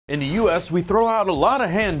In the US, we throw out a lot of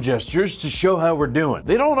hand gestures to show how we're doing.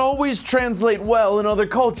 They don't always translate well in other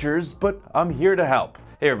cultures, but I'm here to help.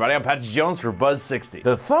 Hey everybody, I'm Patrick Jones for Buzz60.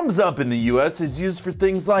 The thumbs up in the US is used for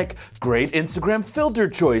things like great Instagram filter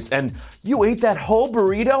choice and you ate that whole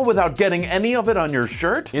burrito without getting any of it on your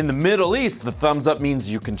shirt. In the Middle East, the thumbs up means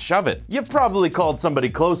you can shove it. You've probably called somebody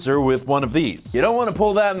closer with one of these. You don't want to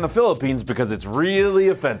pull that in the Philippines because it's really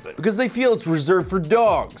offensive, because they feel it's reserved for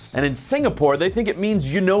dogs. And in Singapore, they think it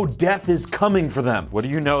means you know death is coming for them. What do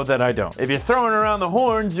you know that I don't? If you're throwing around the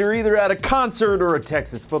horns, you're either at a concert or a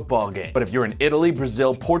Texas football game. But if you're in Italy,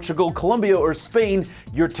 Brazil, Portugal, Colombia, or Spain,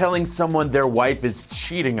 you're telling someone their wife is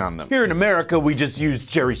cheating on them. Here in America, we just use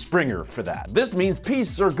Jerry Springer for that. This means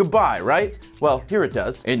peace or goodbye, right? Well, here it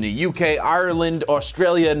does. In the UK, Ireland,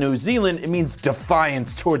 Australia, New Zealand, it means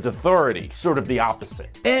defiance towards authority. Sort of the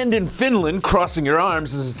opposite. And in Finland, crossing your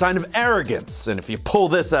arms is a sign of arrogance. And if you pull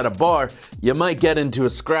this at a bar, you might get into a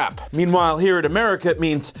scrap. Meanwhile, here in America, it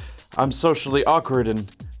means I'm socially awkward and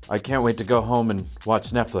I can't wait to go home and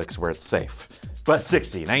watch Netflix where it's safe.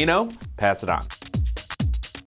 Buzz60. Now you know, pass it on.